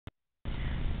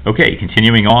Okay,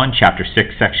 continuing on, Chapter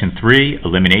 6, Section 3,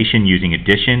 Elimination using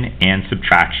Addition and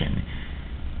Subtraction.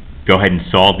 Go ahead and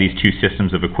solve these two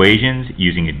systems of equations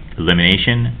using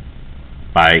elimination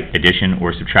by addition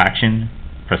or subtraction.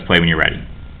 Press play when you're ready.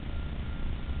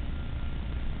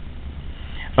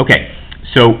 Okay,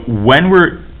 so when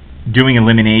we're doing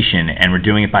elimination and we're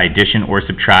doing it by addition or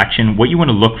subtraction, what you want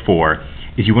to look for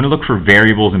is you want to look for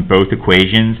variables in both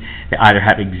equations that either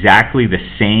have exactly the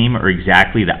same or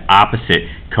exactly the opposite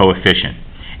coefficient.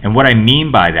 And what I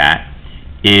mean by that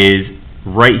is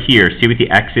right here, see what the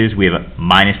x is? We have a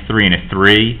 -3 and a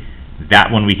 3.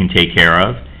 That one we can take care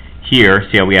of. Here,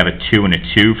 see how we have a 2 and a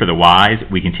 2 for the y's?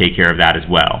 We can take care of that as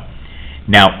well.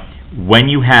 Now, when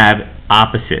you have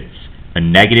opposites, a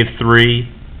 -3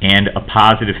 and a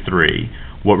 +3,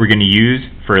 what we're going to use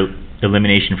for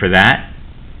elimination for that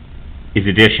is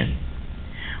addition.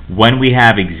 When we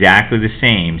have exactly the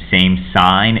same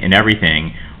sign and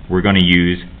everything, we're going to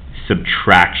use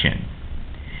subtraction.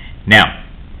 Now,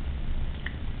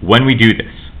 when we do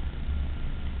this,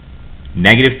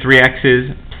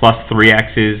 -3x's plus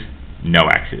 3x's, no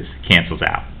x's, cancels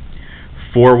out.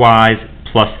 4y's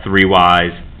plus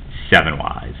 3y's,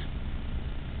 7y's.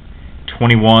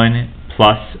 21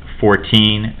 plus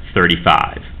 14,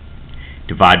 35.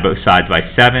 Divide both sides by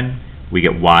 7, we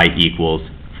get y equals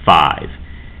 5.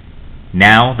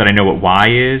 Now that I know what y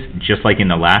is, just like in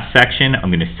the last section,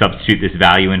 I'm going to substitute this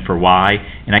value in for y,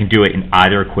 and I can do it in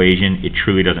either equation. It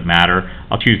truly doesn't matter.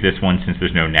 I'll choose this one since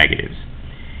there's no negatives.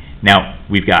 Now,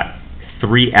 we've got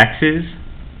 3x's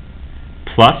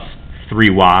plus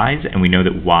 3y's, and we know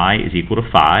that y is equal to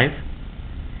 5,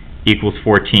 equals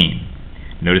 14.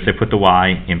 Notice I put the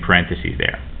y in parentheses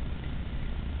there.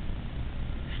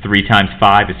 3 times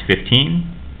 5 is 15.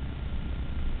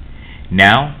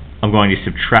 Now, I'm going to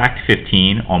subtract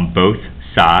 15 on both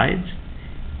sides.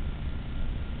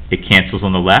 It cancels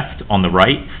on the left. On the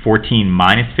right, 14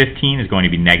 minus 15 is going to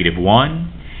be -1.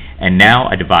 And now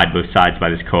I divide both sides by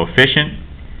this coefficient.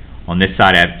 On this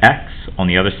side I have x. On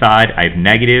the other side I have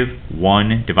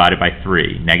 -1 divided by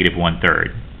 3,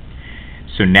 -1/3.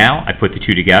 So now I put the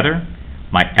two together.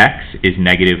 My x is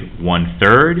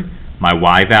 -1/3. My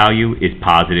y value is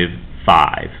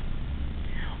 +5.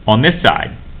 On this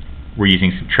side, we're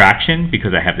using subtraction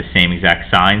because I have the same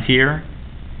exact signs here.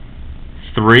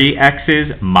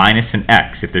 3x's minus an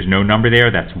x. If there's no number there,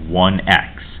 that's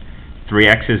 1x.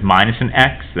 3x's minus an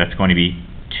x, that's going to be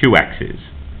 2x's.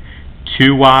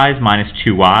 2y's minus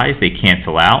 2y's, they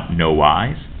cancel out, no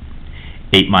y's.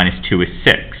 8 minus 2 is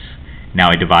 6. Now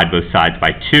I divide both sides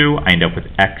by 2, I end up with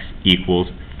x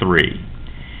equals 3.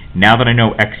 Now that I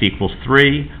know x equals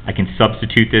 3, I can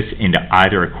substitute this into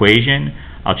either equation.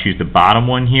 I'll choose the bottom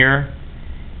one here.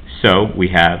 So we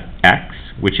have x,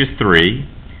 which is 3,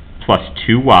 plus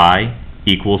 2y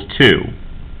equals 2.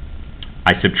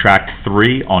 I subtract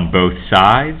 3 on both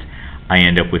sides. I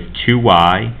end up with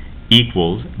 2y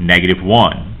equals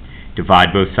 -1.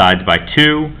 Divide both sides by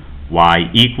 2, y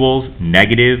equals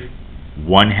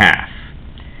 -1/2.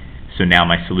 So now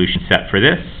my solution set for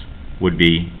this would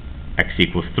be x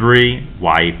equals 3,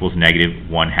 y equals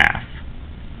 -1/2.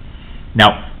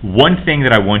 Now, one thing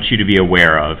that I want you to be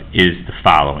aware of is the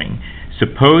following.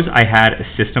 Suppose I had a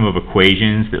system of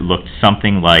equations that looked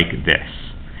something like this.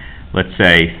 Let's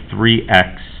say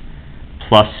 3x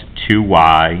plus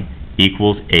 2y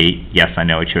equals 8. Yes, I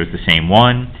know I chose the same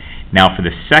one. Now for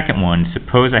the second one,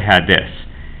 suppose I had this.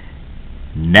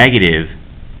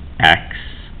 -x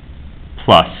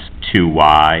plus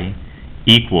 2y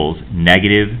equals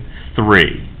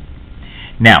 -3.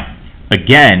 Now,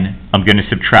 again, I'm going to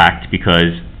subtract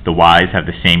because the y's have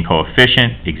the same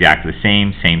coefficient, exactly the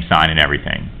same sign and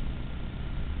everything.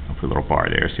 I'll put a little bar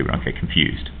there so we don't get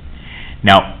confused.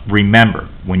 Now, remember,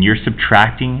 when you're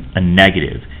subtracting a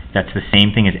negative, that's the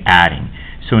same thing as adding.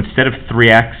 So instead of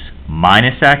 3x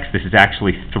minus x, this is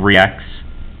actually 3x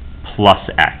plus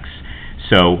x.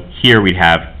 So here we'd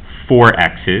have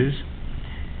 4x's,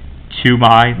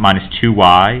 2y minus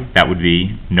 2y, that would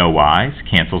be no y's,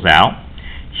 cancels out.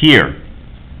 Here,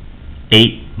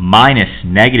 8 minus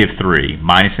 -3,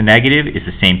 minus a negative is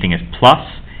the same thing as plus,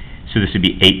 so this would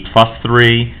be 8 plus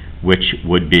 3, which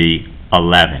would be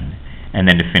 11. And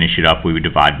then to finish it up, we would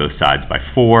divide both sides by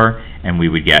 4, and we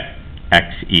would get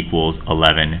x equals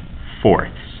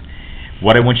 11/4.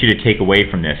 What I want you to take away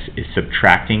from this is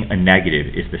subtracting a negative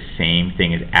is the same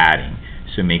thing as adding.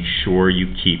 So make sure you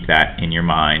keep that in your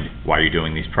mind while you're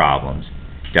doing these problems.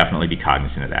 Definitely be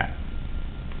cognizant of that.